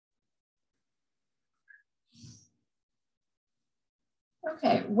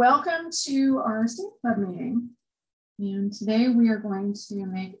Okay, welcome to our state club meeting. And today we are going to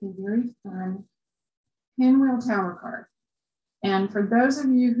make a very fun Pinwheel Tower card. And for those of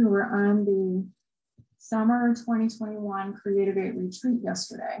you who were on the summer 2021 Creative 8 retreat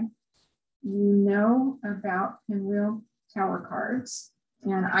yesterday, you know about Pinwheel Tower cards.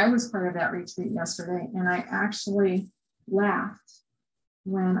 And I was part of that retreat yesterday, and I actually laughed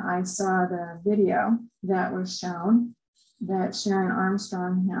when I saw the video that was shown that Sharon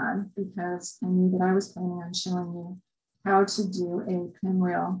Armstrong had, because I knew that I was planning on showing you how to do a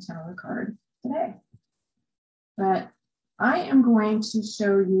Pinwheel Tower card today. But I am going to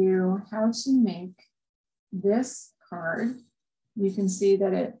show you how to make this card. You can see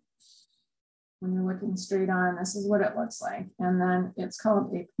that it, when you're looking straight on, this is what it looks like. And then it's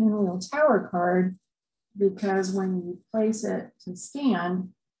called a Pinwheel Tower card because when you place it to stand,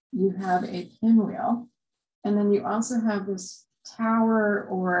 you have a pinwheel. And then you also have this tower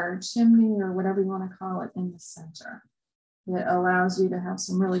or chimney or whatever you want to call it in the center that allows you to have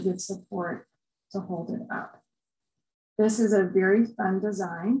some really good support to hold it up. This is a very fun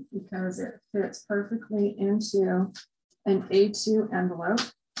design because it fits perfectly into an A2 envelope,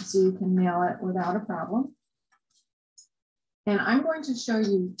 so you can mail it without a problem. And I'm going to show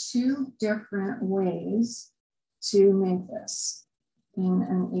you two different ways to make this in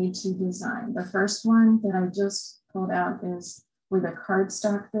an A2 design. The first one that I just pulled out is with a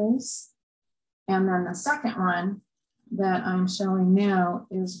cardstock base. And then the second one that I'm showing now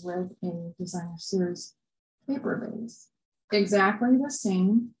is with a designer series paper base. Exactly the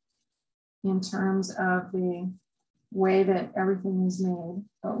same in terms of the way that everything is made,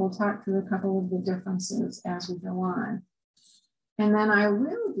 but we'll talk through a couple of the differences as we go on. And then I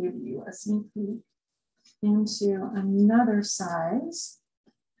will give you a sneak peek into another size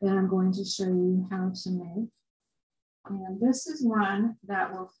that I'm going to show you how to make. And this is one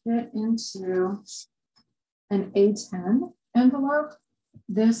that will fit into an A10 envelope.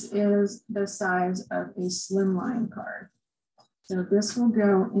 This is the size of a slimline card. So this will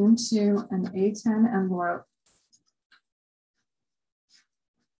go into an A10 envelope,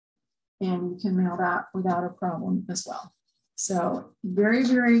 and you can mail that without a problem as well. So very,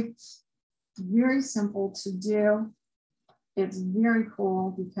 very, very simple to do. It's very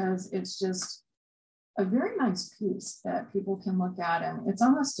cool because it's just a very nice piece that people can look at, and it's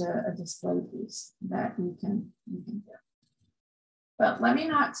almost a display piece that you can do. But let me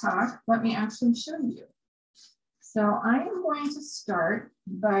not talk, let me actually show you. So I am going to start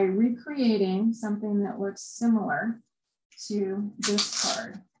by recreating something that looks similar to this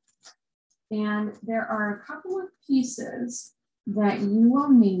card. And there are a couple of pieces that you will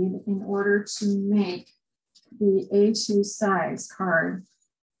need in order to make the A2 size card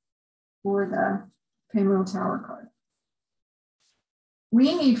for the Pinwheel Tower card.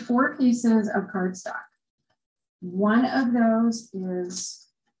 We need 4 pieces of cardstock. One of those is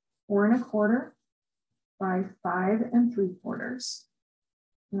 4 1/4 by 5 3/4.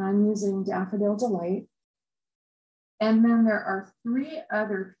 And I'm using Daffodil Delight. And then there are 3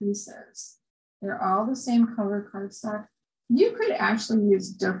 other pieces. They're all the same color cardstock. You could actually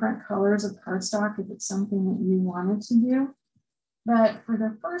use different colors of cardstock if it's something that you wanted to do. But for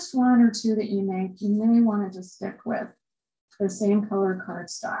the first 1 or 2 that you make, you may want to just stick with the same color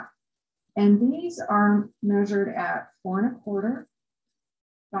cardstock. And these are measured at 4 1/4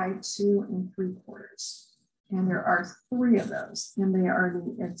 by 2 3/4. And there are 3 of those, and they are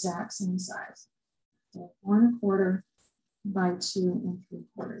the exact same size. So 4 1/4 by 2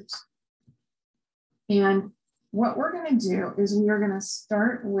 3/4. And what we're going to do is we are going to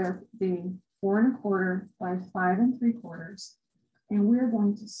start with the 4 1/4 by 5 3/4, and we're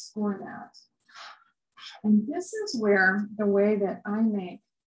going to score that. And this is where the way that I make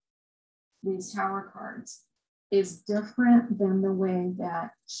these tower cards is different than the way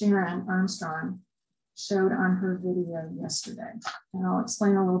that Sharon Armstrong showed on her video yesterday. And I'll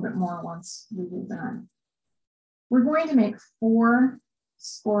explain a little bit more once we get done. We're going to make 4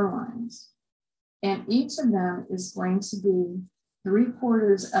 score lines. And each of them is going to be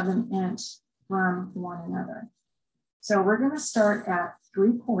 3/4 of an inch from one another. So we're going to start at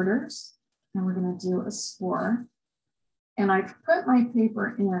 3/4, and we're going to do a score. And I've put my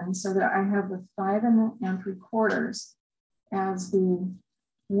paper in so that I have the 5 3/4 as the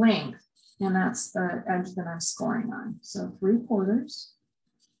length, and that's the edge that I'm scoring on. So 3/4.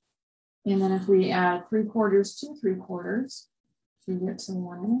 And then if we add 3/4 to 3/4, we get to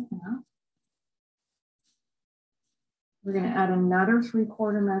 1 1/2. We're going to add another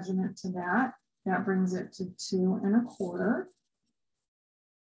 3/4 measurement to that. That brings it to 2 1/4.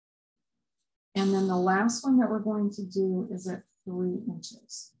 And then the last one that we're going to do is at 3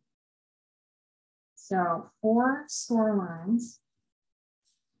 inches. So 4 score lines.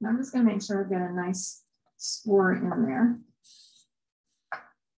 And I'm just going to make sure I've got a nice score in there.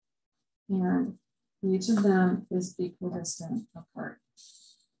 And each of them is equidistant apart.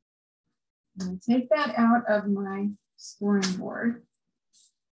 And take that out of my scoring board.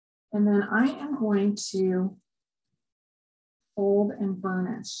 And then I am going to fold and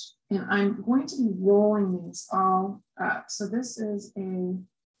burnish. And I'm going to be rolling these all up. So this is a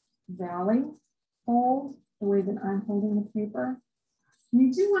valley fold, the way that I'm holding the paper.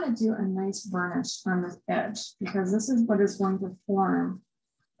 You do want to do a nice burnish on the edge because this is what is going to form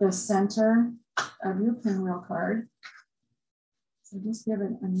the center of your pinwheel card. So just give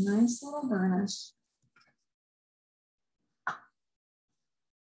it a nice little burnish.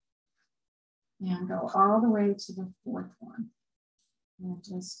 And go all the way to the 4th one. And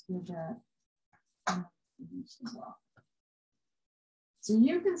just give that as well. So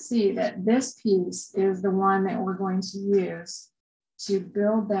you can see that this piece is the one that we're going to use to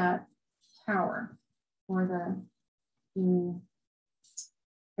build that tower or the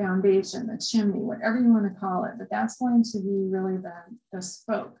foundation, the chimney, whatever you want to call it. But that's going to be really the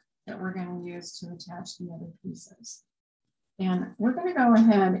spoke that we're going to use to attach the other pieces. And we're going to go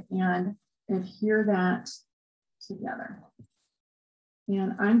ahead and adhere that together.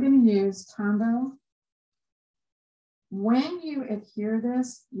 And I'm going to use Tombow. When you adhere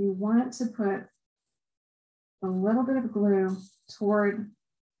this, you want to put a little bit of glue toward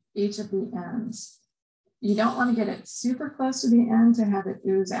each of the ends. You don't want to get it super close to the end to have it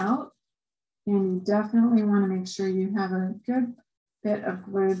ooze out. And you definitely want to make sure you have a good bit of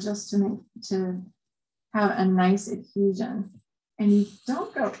glue just to have a nice adhesion. And you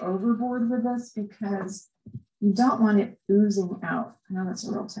don't go overboard with this because you don't want it oozing out. I know that's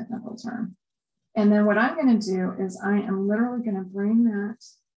a real technical term. And then what I'm going to do is I am literally going to bring that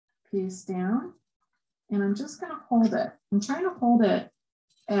piece down and I'm just going to hold it. I'm trying to hold it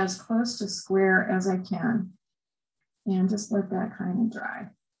as close to square as I can and just let that kind of dry.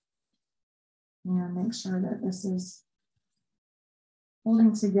 And make sure that this is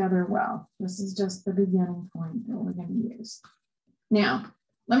holding together well. This is just the beginning point that we're going to use. Now,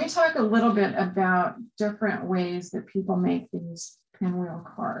 let me talk a little bit about different ways that people make these pinwheel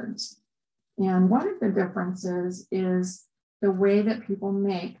cards. And one of the differences is the way that people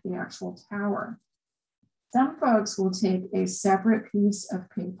make the actual tower. Some folks will take a separate piece of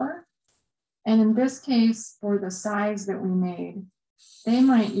paper. And in this case, for the size that we made, they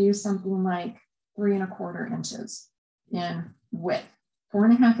might use something like 3 1/4 inches in width, 4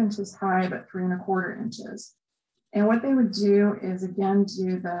 1/2 inches high, but 3 1/4 inches. And what they would do is, again,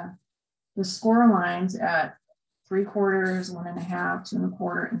 do the score lines at 3/4, 1 1/2, 2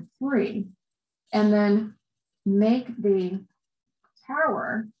 1/4, and 3, and then make the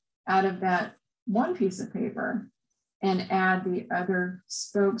tower out of that one piece of paper and add the other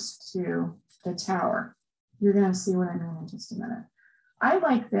spokes to the tower. You're going to see what I mean in just a minute. I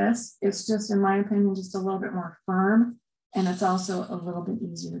like this. It's just, in my opinion, just a little bit more firm, and it's also a little bit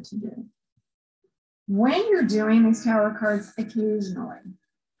easier to do. When you're doing these tower cards, occasionally,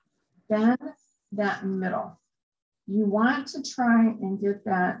 bend that middle. You want to try and get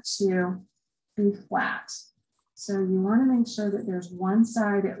that to be flat. So you want to make sure that there's one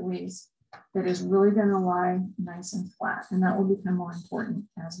side at least that is really going to lie nice and flat, and that will become more important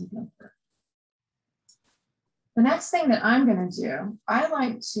as we go through. The next thing that I'm going to do, I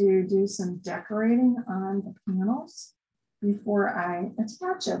like to do some decorating on the panels before I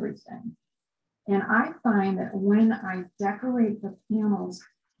attach everything. And I find that when I decorate the panels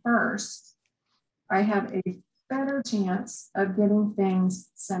first, I have a better chance of getting things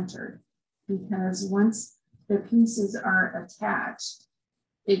centered, because once the pieces are attached,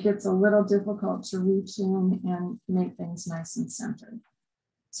 it gets a little difficult to reach in and make things nice and centered.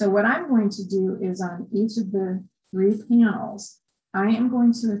 So what I'm going to do is on each of the 3 panels, I am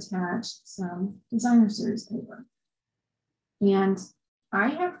going to attach some designer series paper. And I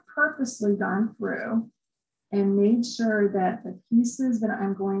have purposely gone through and made sure that the pieces that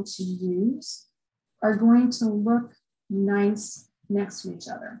I'm going to use are going to look nice next to each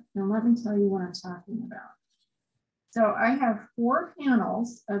other. And let me tell you what I'm talking about. So I have 4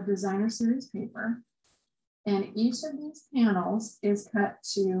 panels of designer series paper, and each of these panels is cut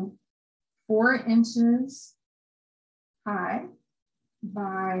to 4 inches high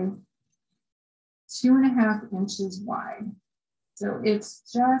by 2 1/2 inches wide. So it's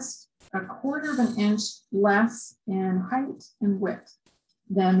just 1/4 inch less in height and width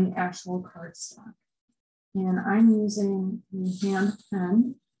than the actual cardstock. And I'm using the hand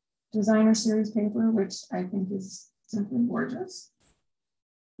pen designer series paper, which I think is simply gorgeous.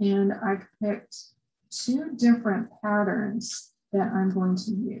 And I picked 2 different patterns that I'm going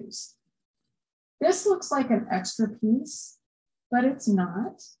to use. This looks like an extra piece, but it's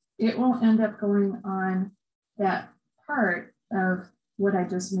not. It will end up going on that part of what I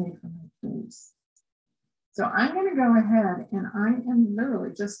just made for my piece. So I'm going to go ahead and I am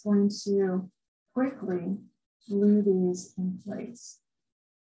literally just going to quickly glue these in place.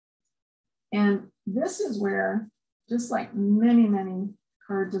 And this is where, just like many, many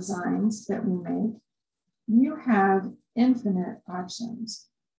card designs that we make, you have infinite options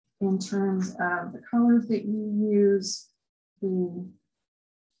in terms of the colors that you use, the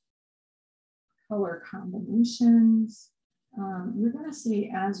color combinations. You're going to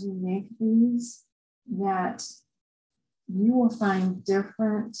see as you make these that you will find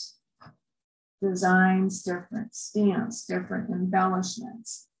different designs, different stamps, different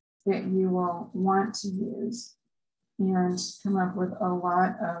embellishments that you will want to use and come up with a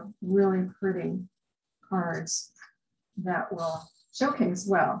lot of really pretty cards that will showcase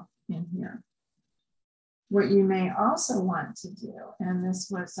well in here. What you may also want to do, and this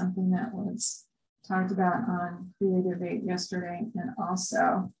was something that was talked about on Creative 8 yesterday, and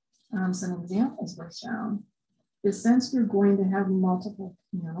also some examples were shown, is since you're going to have multiple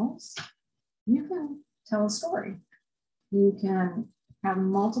panels, you can tell a story. You can have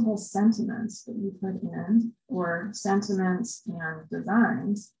multiple sentiments that you put in, or sentiments and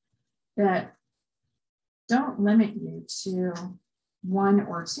designs that don't limit you to 1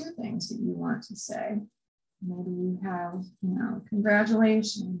 or 2 things that you want to say. Maybe you have,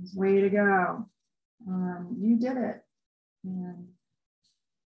 congratulations, way to go. You did it. And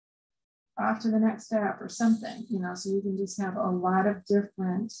off to the next step or something, so you can just have a lot of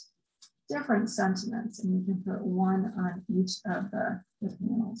different sentiments, and you can put 1 on each of the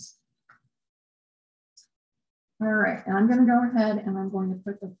panels. All right, and I'm going to go ahead and I'm going to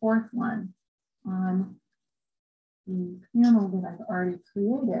put the 4th one on the panel that I've already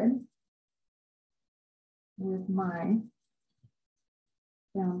created with my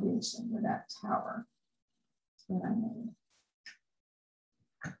foundation, with that tower that I made.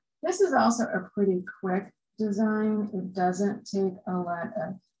 This is also a pretty quick design. It doesn't take a lot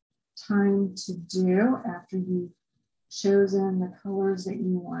of time to do after you've chosen the colors that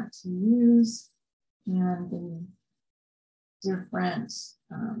you want to use and the different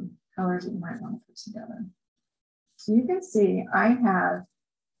colors that you might want to put together. So you can see I have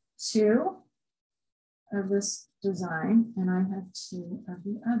 2 of this design and I have 2 of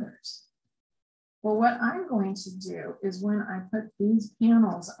the others. Well, what I'm going to do is when I put these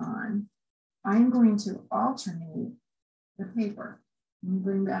panels on, I'm going to alternate the paper. Let me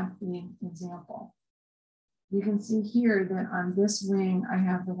bring back the example. You can see here that on this wing, I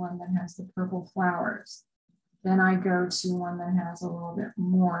have the one that has the purple flowers. Then I go to one that has a little bit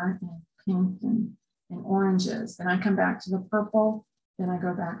more in pink and oranges. Then I come back to the purple, then I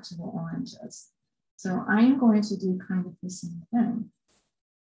go back to the oranges. So I am going to do kind of the same thing.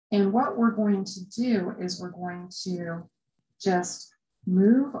 And what we're going to do is we're going to just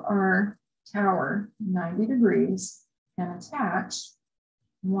move our tower 90 degrees and attach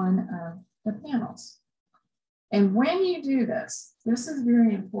one of the panels. And when you do this, this is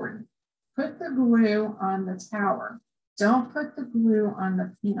very important. Put the glue on the tower. Don't put the glue on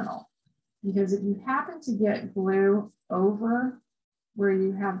the panel, because if you happen to get glue over where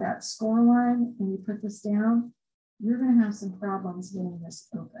you have that score line and you put this down, you're going to have some problems getting this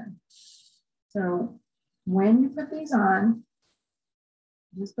open. So when you put these on,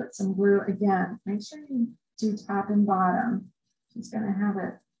 just put some glue again. Make sure you do top and bottom. Just going to have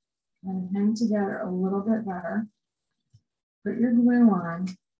it kind of hang together a little bit better. Put your glue on.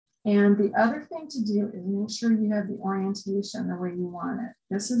 And the other thing to do is make sure you have the orientation the way you want it.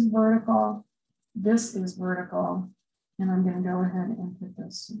 This is vertical. This is vertical. And I'm going to go ahead and put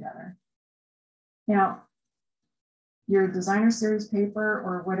those together. Now, your designer series paper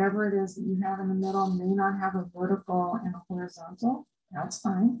or whatever it is that you have in the middle may not have a vertical and a horizontal. That's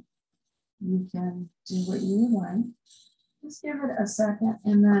fine. You can do what you like. Just give it a second.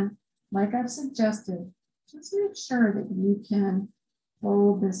 And then, like I've suggested, just make sure that you can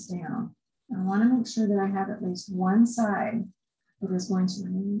fold this down. I want to make sure that I have at least one side that is going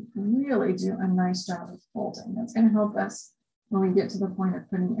to really do a nice job of folding. That's going to help us when we get to the point of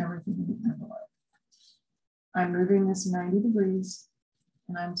putting everything in the envelope. I'm moving this 90 degrees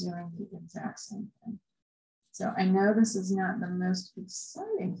and I'm doing the exact same thing. So I know this is not the most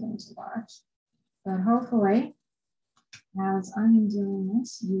exciting thing to watch, but hopefully as I am doing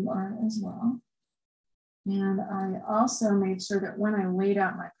this, you are as well. And I also made sure that when I laid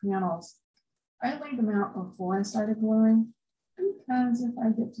out my panels, I laid them out before I started gluing, because if I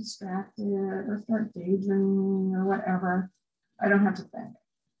get distracted or start daydreaming or whatever, I don't have to think.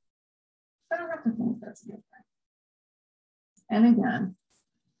 I don't have to think, that's a good thing. And again,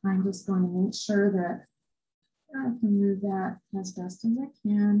 I'm just going to make sure that I can move that as best as I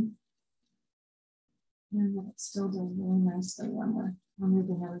can. And that it still does really nicely when we're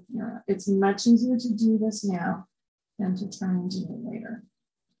moving everything around. It's much easier to do this now than to try and do it later.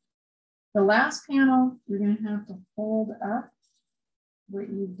 The last panel, you're going to have to hold up what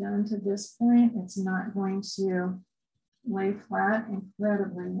you've done to this point. It's not going to lay flat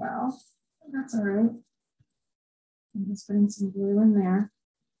incredibly well. And that's all right. I'm just putting some glue in there.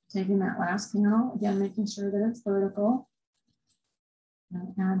 Taking that last panel, again, making sure that it's vertical.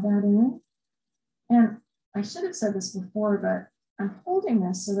 I'll add that in. And I should have said this before, but I'm holding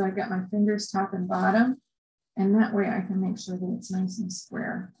this so that I've got my fingers top and bottom. And that way I can make sure that it's nice and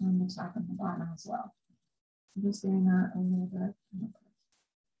square on the top and the bottom as well. I'm just doing that a little bit.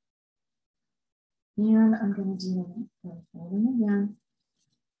 And I'm going to do the folding again,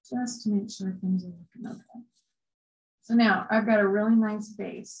 just to make sure things are looking okay. So now I've got a really nice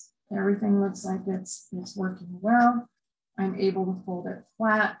base. Everything looks like it's working well. I'm able to fold it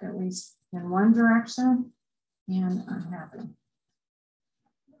flat, at least in one direction, and I'm happy.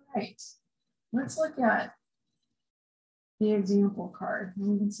 All right, let's look at the example card.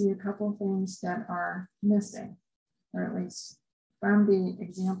 And you can see a couple of things that are missing, or at least from the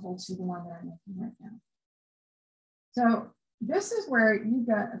example to the one that I'm making right now. So this is where you've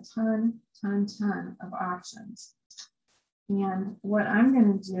got a ton of options. And what I'm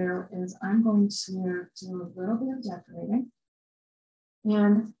going to do is I'm going to do a little bit of decorating.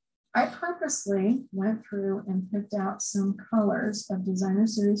 And I purposely went through and picked out some colors of designer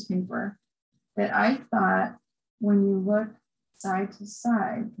series paper that I thought when you look side to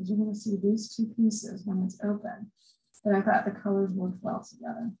side, because you're going to see these two pieces when it's open, that I thought the colors worked well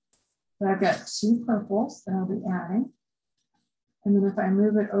together. So I've got two purples that I'll be adding. And then if I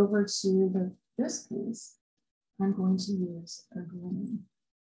move it over to this piece, I'm going to use a green.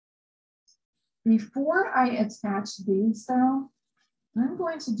 Before I attach these though, I'm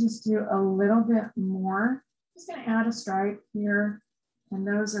going to just do a little bit more. I'm just going to add a stripe here. And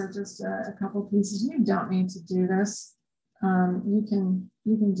those are just a couple pieces. You don't need to do this. You can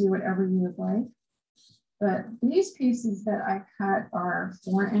do whatever you would like. But these pieces that I cut are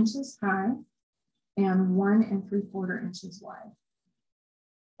 4 inches high and 1 3/4 inches wide.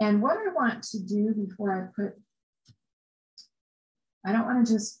 And what I want to do before I don't want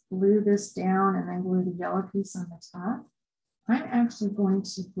to just glue this down and then glue the yellow piece on the top. I'm actually going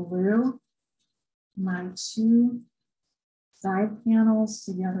to glue my 2 side panels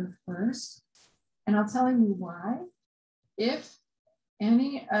together first. And I'll tell you why. If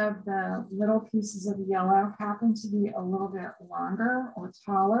any of the little pieces of yellow happen to be a little bit longer or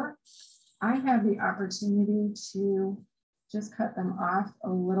taller, I have the opportunity to just cut them off a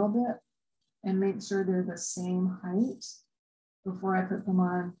little bit and make sure they're the same height before I put them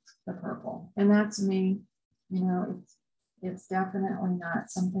on the purple. And that's me, you know, it's definitely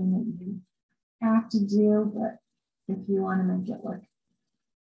not something that you have to do, but if you want to make it look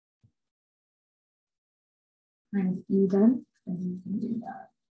kind of even, then you can do that.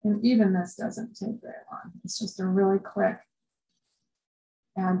 And even this doesn't take very long. It's just a really quick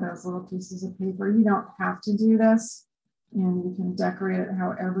add those little pieces of paper. You don't have to do this, and you can decorate it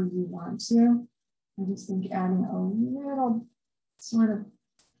however you want to. I just think adding a little sort of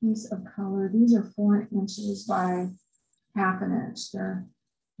piece of color. These are 4 inches by 1/2 inch. They're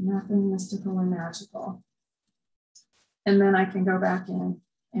nothing mystical or magical. And then I can go back in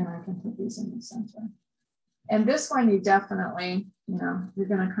and I can put these in the center. And this one, you definitely, you know, you're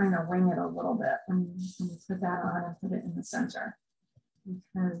going to kind of wing it a little bit when you put that on and put it in the center,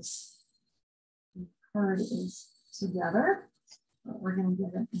 because the card is together, but we're going to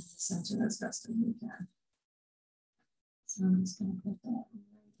get it in the center as best as we can. So I'm just going to put that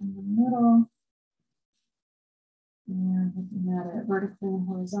right in the middle. And looking at it vertically and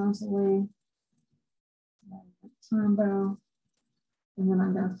horizontally. Combo. And then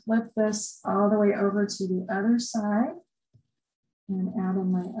I'm going to flip this all the way over to the other side and add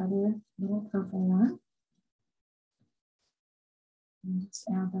in my other little purple one. And just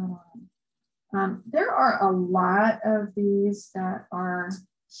add that on. There are a lot of these that are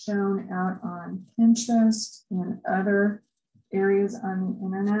shown out on Pinterest and other areas on the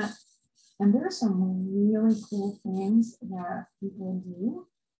internet. And there are some really cool things that people do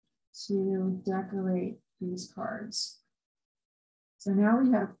to decorate these cards. So now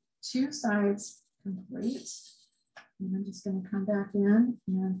we have 2 sides complete. And I'm just going to come back in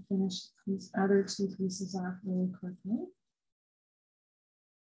and finish these other two pieces off really quickly.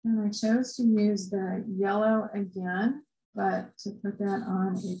 And I chose to use the yellow again, but to put that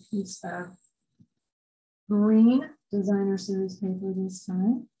on a piece of green designer series paper this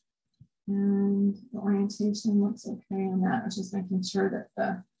time. And the orientation looks okay on that. I was just making sure that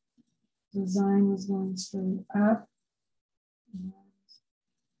the design was going straight up.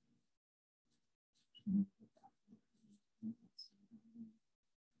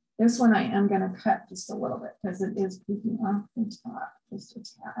 This one I am going to cut just a little bit because it is peeking off the top just a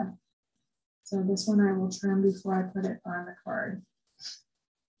tad. So this one I will trim before I put it on the card.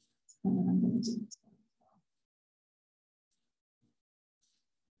 And then I'm going to do this one as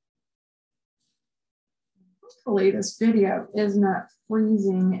well. Hopefully this video is not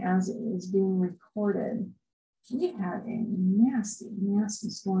freezing as it is being recorded. We had a nasty, nasty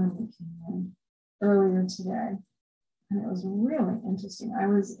storm that came in earlier today. And it was really interesting. I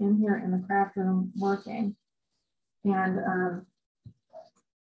was in here in the craft room working, and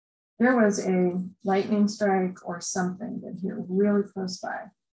there was a lightning strike or something that hit really close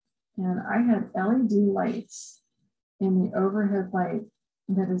by. And I had LED lights in the overhead light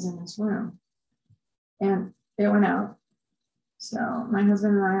that is in this room. And it went out. So my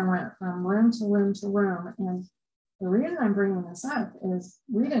husband and I went from room to room to room. And the reason I'm bringing this up is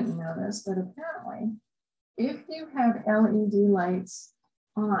we didn't know this, but apparently, if you have LED lights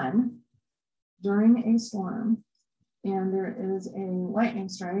on during a storm and there is a lightning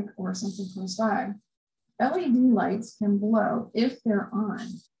strike or something close by, LED lights can blow if they're on.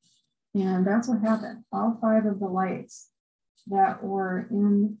 And that's what happened. All 5 of the lights that were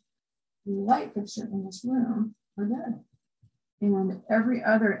in the light fixture in this room are dead. And every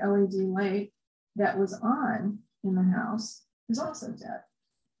other LED light that was on in the house is also dead.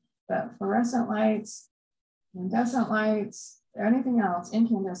 But fluorescent lights, incandescent lights, anything else,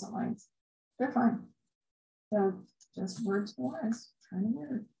 incandescent lights, they're fine. So just words for wise, kind of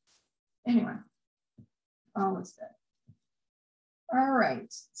weird. Anyway, all is good. All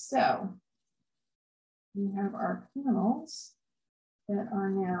right, so we have our panels that are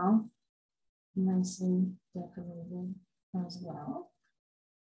now nicely decorated as well.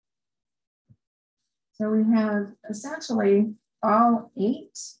 So we have essentially all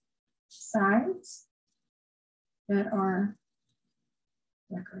 8 sides that are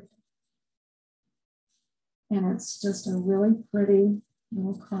decorated. And it's just a really pretty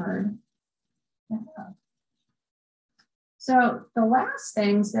little card to have. So the last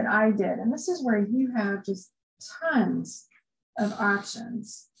things that I did, and this is where you have just tons of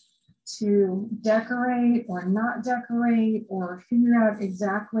options to decorate or not decorate or figure out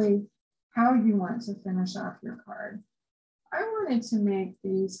exactly how you want to finish off your card. I wanted to make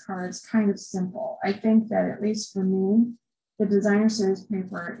these cards kind of simple. I think that at least for me, the designer series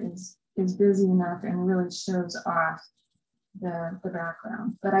paper is busy enough and really shows off the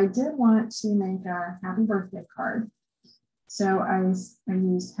background. But I did want to make a happy birthday card. So I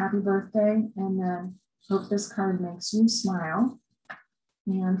used happy birthday and then hope this card makes you smile.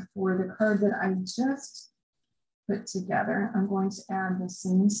 And for the card that I just put together, I'm going to add the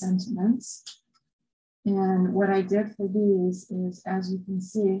same sentiments. And what I did for these is, as you can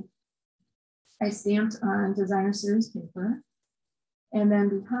see, I stamped on designer series paper. And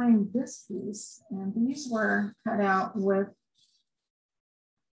then behind this piece, and these were cut out with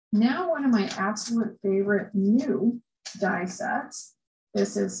now one of my absolute favorite new die sets.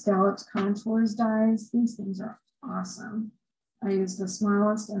 This is Scalloped Contours dies. These things are awesome. I used the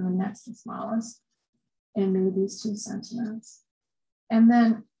smallest and the next to smallest and made these 2 sentiments. And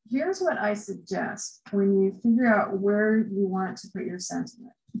then here's what I suggest when you figure out where you want to put your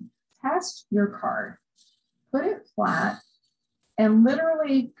sentiment. Test your card, put it flat, and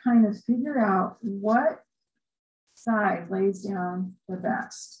literally kind of figure out what side lays down the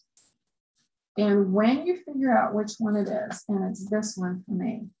best. And when you figure out which one it is, and it's this one for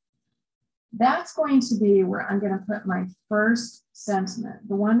me, that's going to be where I'm going to put my first sentiment,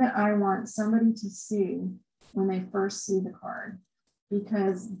 the one that I want somebody to see when they first see the card,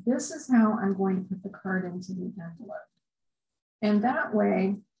 because this is how I'm going to put the card into the envelope. And that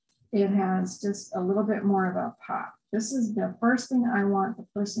way it has just a little bit more of a pop. This is the first thing I want the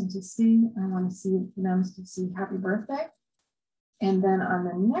person to see. I want to see them to see happy birthday. And then on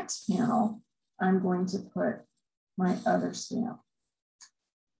the next panel, I'm going to put my other stamp.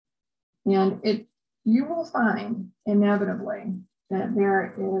 And you will find inevitably that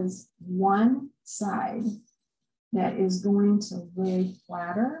there is one side that is going to lay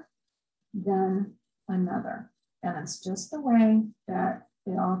flatter than another. And it's just the way that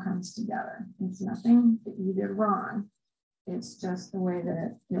it all comes together. It's nothing that you did wrong. It's just the way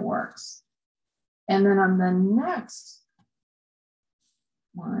that it works. And then on the next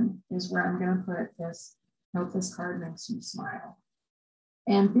one is where I'm going to put this, hope this card makes you smile.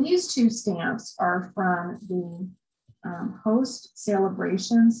 And these two stamps are from the Host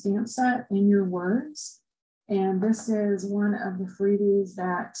Celebration stamp set, In Your Words. And this is one of the freebies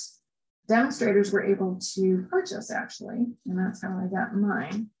that demonstrators were able to purchase, actually. And that's how I got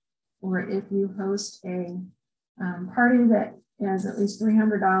mine. Or if you host a party that is at least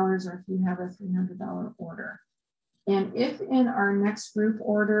 $300, or if you have a $300 order. And if in our next group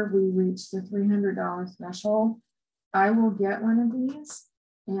order we reach the $300 threshold, I will get one of these,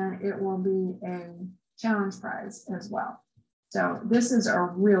 and it will be a challenge prize as well. So this is a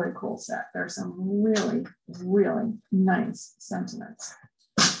really cool set. There's some really, really nice sentiments.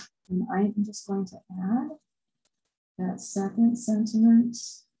 And I am just going to add that second sentiment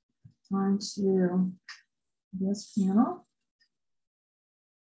onto this panel.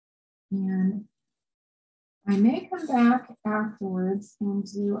 And I may come back afterwards and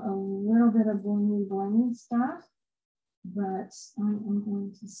do a little bit of blingy stuff, but I am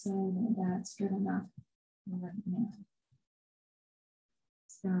going to say that that's good enough right now.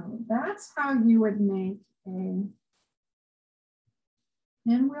 So that's how you would make a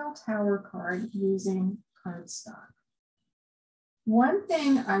Pinwheel Tower card using cardstock. One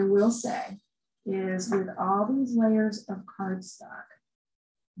thing I will say is with all these layers of cardstock,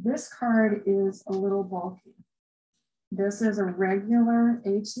 this card is a little bulky. This is a regular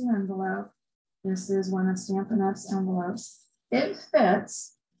A2 envelope. This is one of Stampin' Up's envelopes. It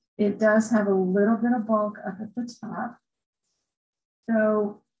fits. It does have a little bit of bulk up at the top.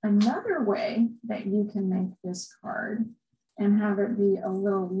 So another way that you can make this card and have it be a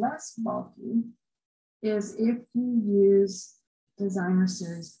little less bulky is if you use designer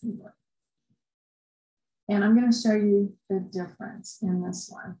series paper. And I'm going to show you the difference in this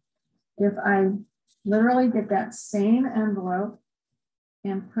one. If I literally get that same envelope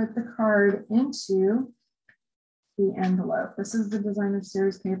and put the card into the envelope, this is the designer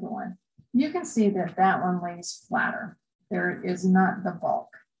series paper one, you can see that that one lays flatter. There is not the bulk.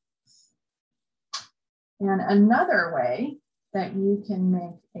 And another way that you can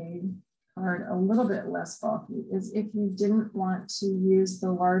make a card a little bit less bulky is if you didn't want to use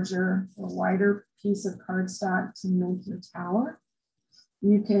the larger or wider piece of cardstock to make your tower,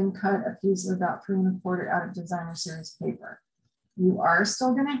 you can cut a piece of about 3 1/4 out of designer series paper. You are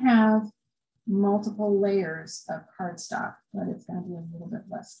still going to have multiple layers of cardstock, but it's going to be a little bit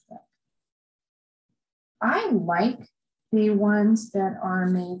less thick. I like the ones that are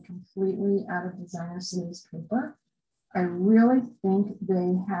made completely out of designer series paper. I really think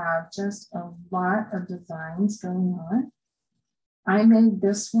they have just a lot of designs going on. I made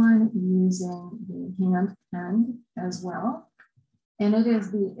this one using the hand pen as well. And it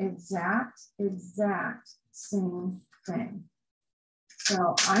is the exact same thing.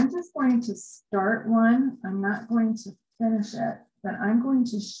 So I'm just going to start one. I'm not going to finish it, but I'm going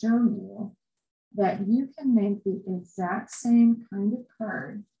to show you that you can make the exact same kind of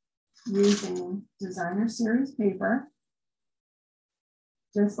card using designer series paper,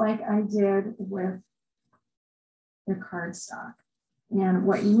 just like I did with the cardstock. And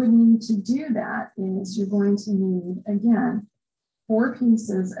what you would need to do that is you're going to need, again, 4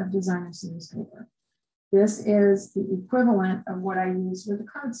 pieces of designer series paper. This is the equivalent of what I used with the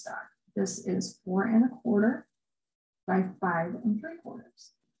cardstock. This is 4 1/4 by 5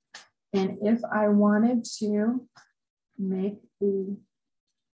 3/4. And if I wanted to make the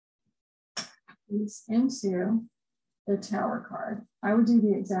piece into the tower card, I would do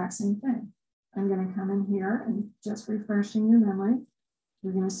the exact same thing. I'm going to come in here and just refreshing your memory.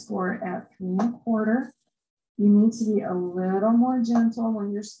 We're going to score it at 3 1/4. You need to be a little more gentle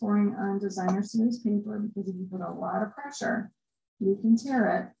when you're scoring on designer series paper, because if you put a lot of pressure, you can tear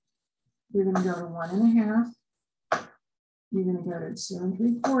it. You're going to go to 1 1/2. You're going to go to 2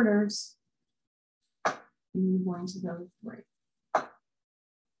 3/4. And you're going to go to 3.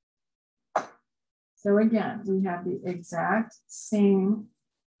 So again, we have the exact same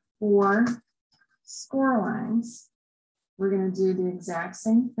 4 score lines. We're going to do the exact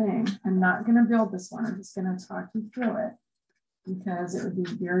same thing. I'm not going to build this one. I'm just going to talk you through it because it would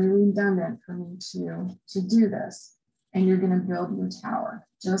be very redundant for me to do this. And you're going to build your tower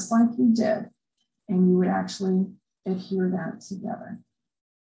just like you did. And you would actually adhere that together.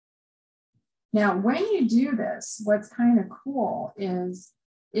 Now, when you do this, what's kind of cool is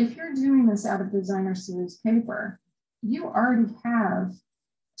if you're doing this out of designer series paper, you already have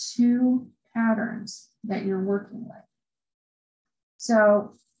 2 patterns that you're working with.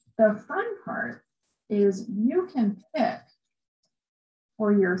 So the fun part is you can pick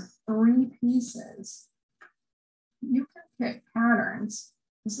for your 3 pieces, you can pick patterns.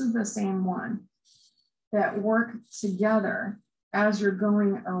 This is the same one that work together as you're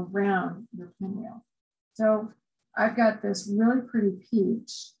going around your pinwheel. So I've got this really pretty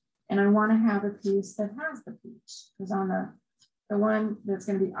peach, and I want to have a piece that has the peach, because on the one that's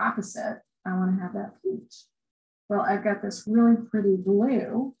going to be opposite, I want to have that peach. Well, I've got this really pretty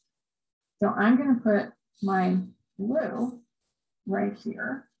blue, so I'm going to put my blue right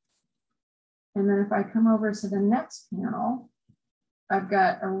here. And then if I come over to the next panel, I've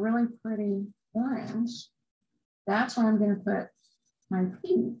got a really pretty orange. That's where I'm going to put my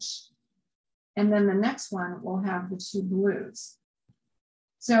peach. And then the next one will have the 2 blues.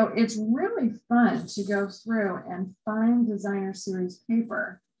 So it's really fun to go through and find designer series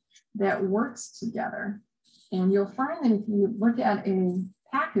paper that works together. And you'll find that if you look at a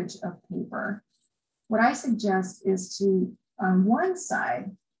package of paper, what I suggest is to, on one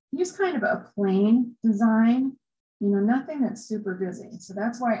side, use kind of a plain design, nothing that's super busy. So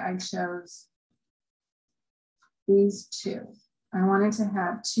that's why I chose these 2. I wanted to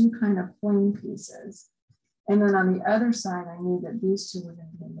have 2 kind of plain pieces. And then on the other side, I knew that these 2 were going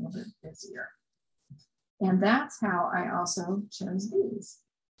to be a little bit busier. And that's how I also chose these.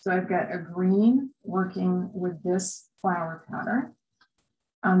 So I've got a green working with this flower pattern.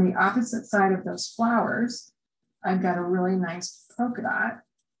 On the opposite side of those flowers, I've got a really nice polka dot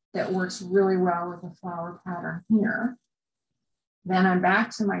that works really well with the flower pattern here. Then I'm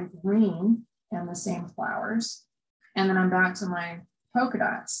back to my green and the same flowers. And then I'm back to my polka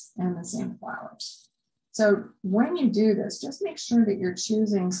dots and the same flowers. So when you do this, just make sure that you're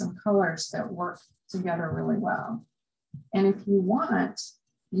choosing some colors that work together really well. And if you want,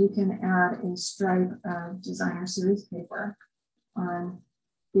 you can add a stripe of designer series paper on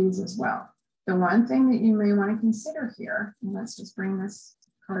these as well. The one thing that you may want to consider here, and let's just bring this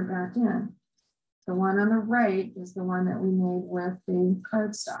card back in. The one on the right is the one that we made with the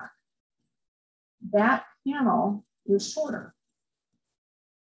cardstock. That panel is shorter.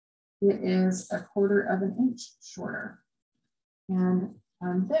 It is 1/4 of an inch shorter. And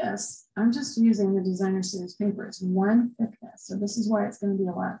on this, I'm just using the designer series paper. It's 1 thickness. So this is why it's going to be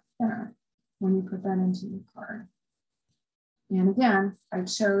a lot thinner when you put that into your card. And again, I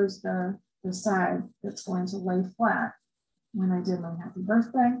chose the side that's going to lay flat when I did my happy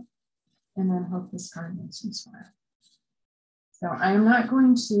birthday, and then hope this card makes you smile. So I am not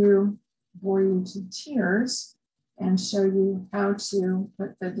going to bore you to tears and show you how to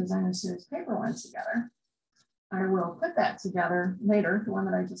put the designer series paper one together. I will put that together later, the one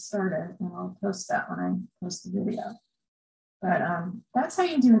that I just started, and I'll post that when I post the video. But that's how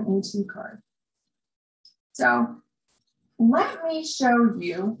you do an A2 card. So let me show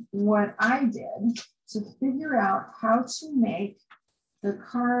you what I did to figure out how to make the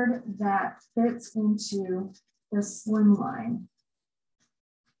card that fits into the slimline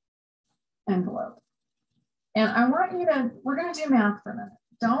envelope. And I want you to, we're going to do math for a minute.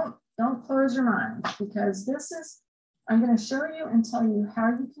 Don't close your mind, because this is, I'm going to show you and tell you how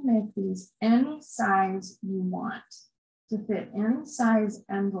you can make these any size you want to fit any size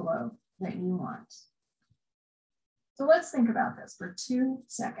envelope that you want. So let's think about this for 2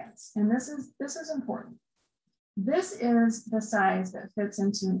 seconds. And this is important. This is the size that fits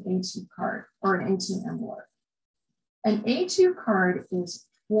into an A2 card or an A2 envelope. An A2 card is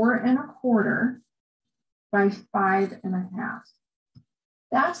 4 1/4 by 5 1/2.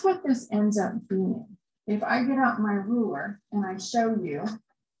 That's what this ends up being. If I get out my ruler and I show you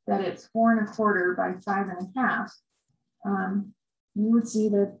that it's 4 1/4 by 5 1/2, you would see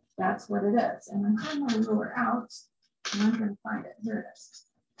that that's what it is. And I'm putting my ruler out, and I'm going to find it. Here it is.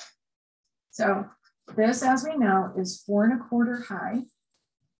 So this, as we know, is 4 1/4 high.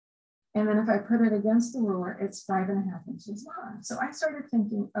 And then if I put it against the ruler, it's 5 1/2 inches long. So I started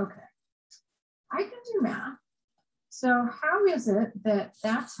thinking, okay, I can do math. So how is it that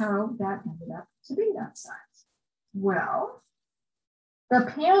that's how that ended up to be that size? Well, the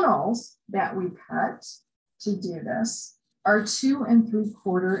panels that we cut to do this are 2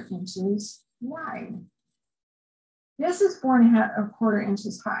 3/4 inches wide. This is 4 1/4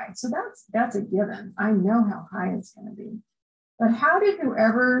 inches high. So that's a given. I know how high it's going to be. But how did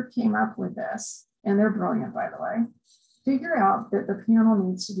whoever came up with this, and they're brilliant, by the way, figure out that the panel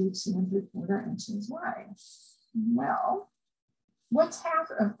needs to be 2 3/4 inches wide? Well, what's half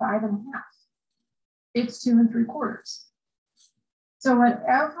of 5 1/2? It's 2 3/4. So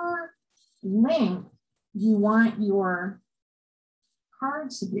whatever length you want your card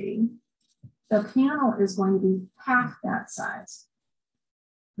to be, the panel is going to be half that size.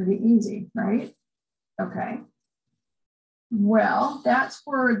 Pretty easy, right? Okay. Well, that's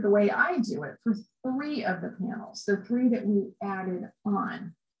for the way I do it for 3 of the panels, the 3 that we added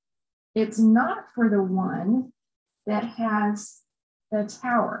on. It's not for the one that has the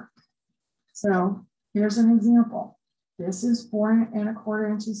tower. So here's an example. This is 4 1/4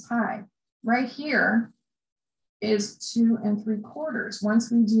 inches high. Right here is 2 3/4.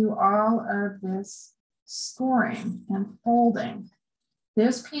 Once we do all of this scoring and folding,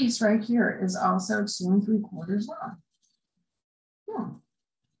 this piece right here is also 2 3/4 long.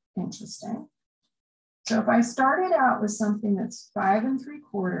 Interesting. So if I started out with something that's 5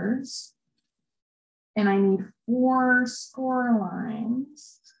 3/4, and I need 4 score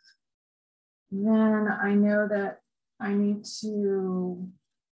lines, then I know that I need to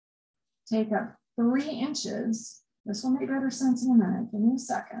take up 3 inches. This will make better sense in a minute. Give me a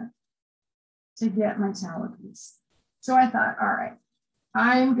second to get my tower piece. So I thought, all right,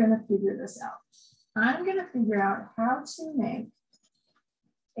 I'm going to figure this out. I'm going to figure out how to make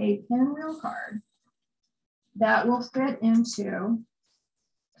a pinwheel card that will fit into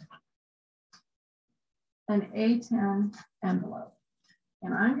an A10 envelope.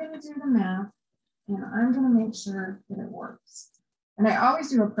 And I'm going to do the math, and I'm going to make sure that it works. And I always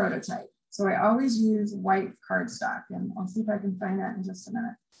do a prototype. So I always use white cardstock, and I'll see if I can find that in just a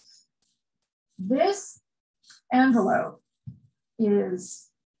minute. This envelope is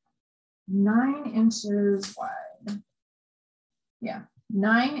 9 inches wide. Yeah,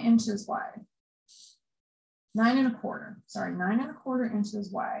 9 inches wide. 9 1/4, sorry, 9 1/4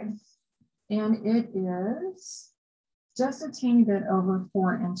 inches wide. And it is just a teeny bit over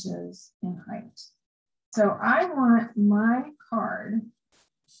 4 inches in height. So I want my card,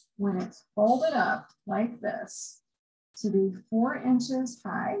 when it's folded up like this, to be 4 inches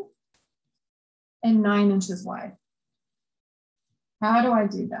high and 9 inches wide. How do I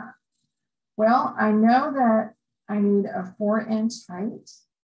do that? Well, I know that I need a 4-inch height.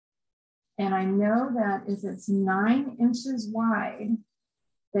 And I know that if it's 9 inches wide,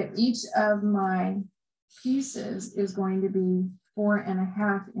 that each of my pieces is going to be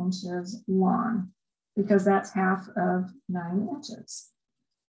 4.5 inches long, because that's half of 9 inches.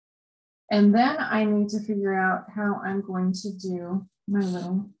 And then I need to figure out how I'm going to do my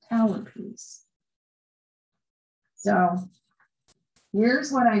little tower piece. So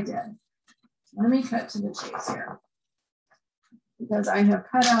here's what I did. Let me cut to the chase here, because I have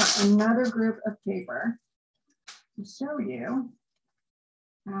cut out another group of paper to show you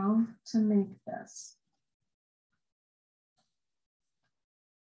how to make this.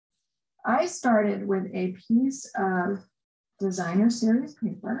 I started with a piece of designer series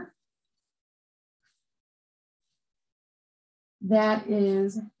paper that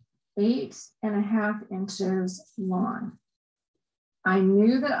is 8.5 inches long. I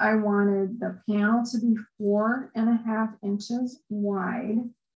knew that I wanted the panel to be 4.5 inches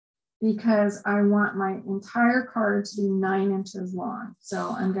wide, because I want my entire card to be 9 inches long. So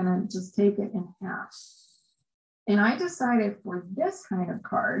I'm gonna just take it in half. And I decided for this kind of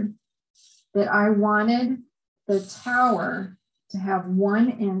card that I wanted the tower to have 1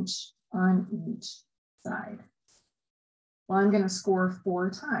 inch on each side. Well, I'm gonna score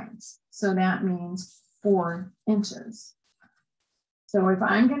 4 times. So that means 4 inches. So if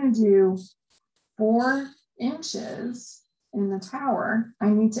I'm gonna do 4 inches in the tower, I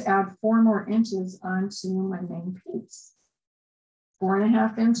need to add 4 more inches onto my main piece.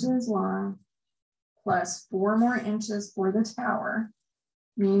 4.5 inches long plus 4 more inches for the tower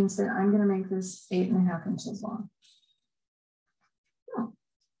means that I'm going to make this 8.5 inches long.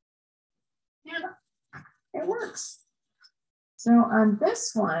 And it works. So on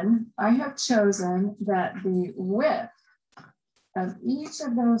this one, I have chosen that the width of each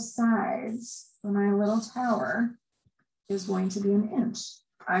of those sides for my little tower is going to be 1 inch.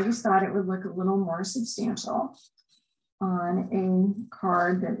 I just thought it would look a little more substantial on a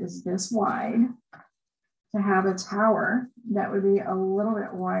card that is this wide, to have a tower that would be a little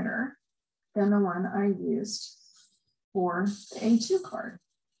bit wider than the one I used for the A2 card.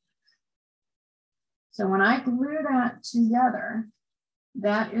 So when I glue that together,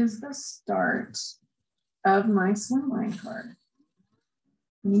 that is the start of my slimline card.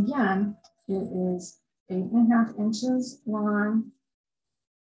 And again, it is 8.5 inches long,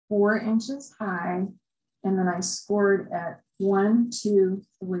 4 inches high, and then I scored at 1, 2,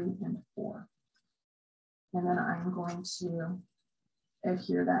 3, and 4. And then I'm going to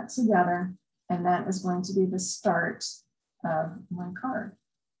adhere that together, and that is going to be the start of my card.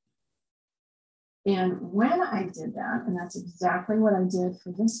 And when I did that, and that's exactly what I did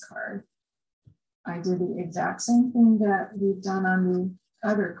for this card, I did the exact same thing that we've done on the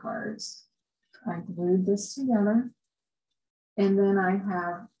other cards. I glued this together. And then I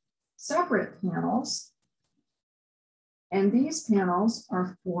have separate panels. And these panels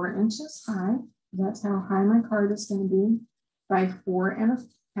are 4 inches high. That's how high my card is going to be, by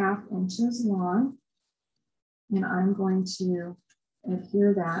 4.5 inches long. And I'm going to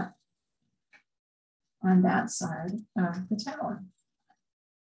adhere that on that side of the tower.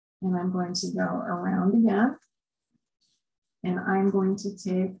 And I'm going to go around again. And I'm going to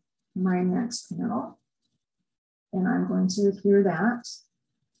take my next panel and I'm going to adhere that.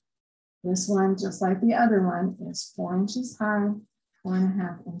 This one, just like the other one, is 4 inches high,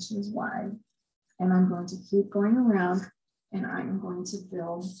 4.5 inches wide. And I'm going to keep going around and I am going to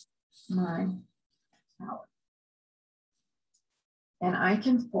build my tower. And I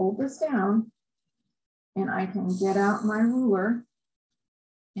can fold this down and I can get out my ruler,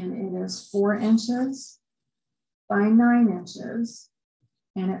 and it is 4 inches by 9 inches,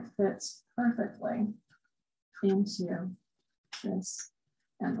 and it fits perfectly into this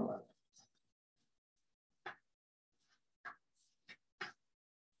envelope.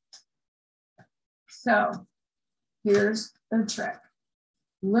 So here's the trick.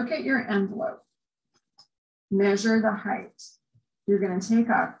 Look at your envelope. Measure the height. You're going to take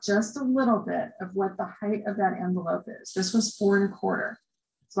off just a little bit of what the height of that envelope is. This was 4.25.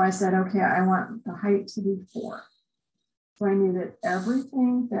 So I said, okay, I want the height to be 4. So I knew that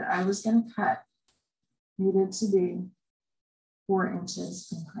everything that I was going to cut needed to be 4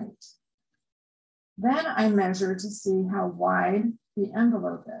 inches in height. Then I measured to see how wide the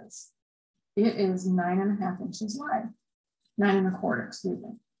envelope is. It is 9.5 inches wide, 9.25, excuse me.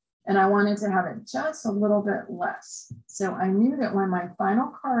 And I wanted to have it just a little bit less. So I knew that when my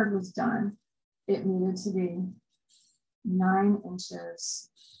final card was done, it needed to be 9 inches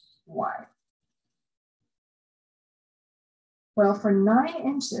wide. Well, for 9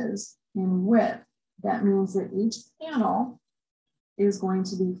 inches in width, that means that each panel is going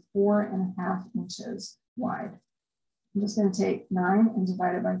to be 4.5 inches wide. I'm just going to take 9 and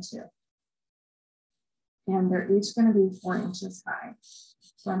divide it by 2. And they're each going to be 4 inches high.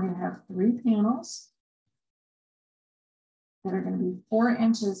 So I'm going to have 3 panels that are going to be 4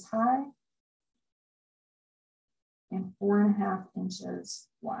 inches high and 4.5 inches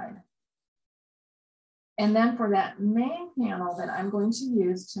wide. And then for that main panel that I'm going to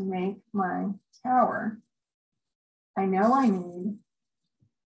use to make my tower, I know I need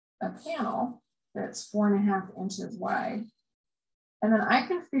a panel that's 4.5 inches wide. And then I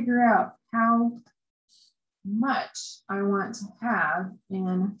can figure out how much I want to have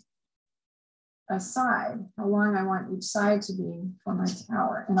in a side, how long I want each side to be for my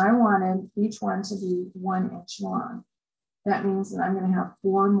tower. And I wanted each one to be 1 inch long. That means that I'm going to have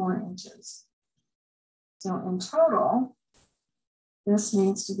 4 more inches. So in total, this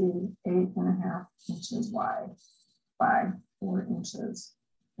needs to be 8.5 inches wide by 4 inches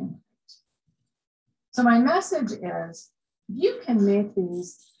in height. So my message is, you can make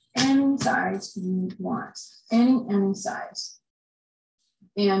these any size you want, any size.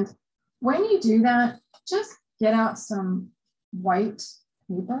 And when you do that, just get out some white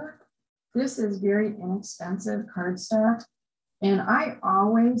paper. This is very inexpensive cardstock. And I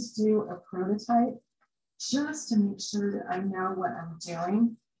always do a prototype just to make sure that I know what I'm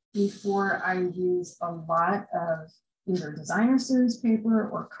doing before I use a lot of either designer series paper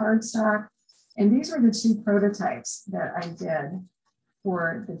or cardstock. And these were the 2 prototypes that I did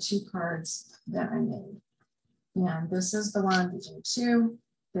for the 2 cards that I made. And this is the one, the A2,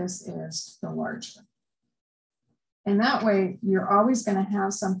 this is the large one. And that way, you're always going to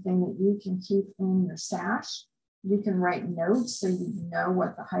have something that you can keep in your stash. You can write notes so you know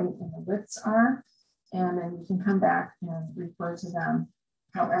what the height and the widths are. And then you can come back and refer to them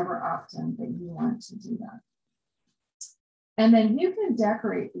however often that you want to do that. And then you can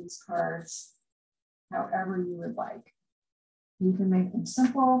decorate these cards however you would like. You can make them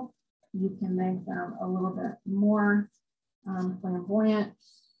simple. You can make them a little bit more flamboyant.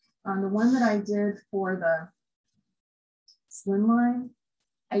 On the one that I did for the slimline,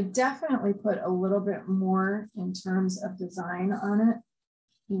 I definitely put a little bit more in terms of design on it.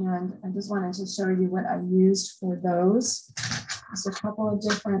 And I just wanted to show you what I used for those. Just a couple of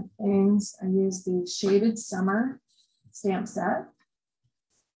different things. I used the Shaded Summer stamp set.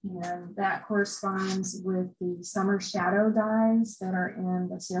 And that corresponds with the summer shadow dies that are in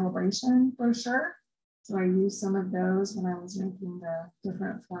the celebration brochure. So I used some of those when I was making the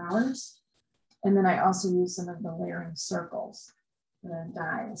different flowers. And then I also used some of the layering circles, the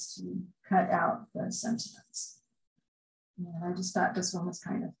dies, to cut out the sentiments. And I just thought this one was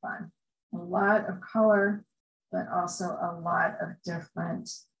kind of fun. A lot of color but also a lot of different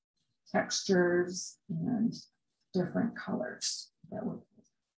textures and different colors.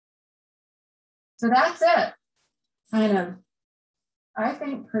 So that's it. Kind of, I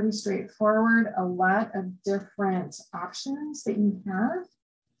think, pretty straightforward, a lot of different options that you have.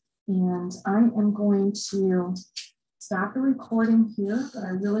 And I am going to stop the recording here, but I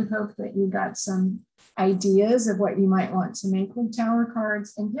really hope that you got some ideas of what you might want to make with tower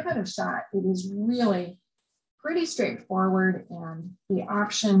cards, and give it a shot. It is really pretty straightforward and the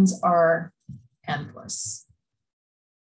options are endless.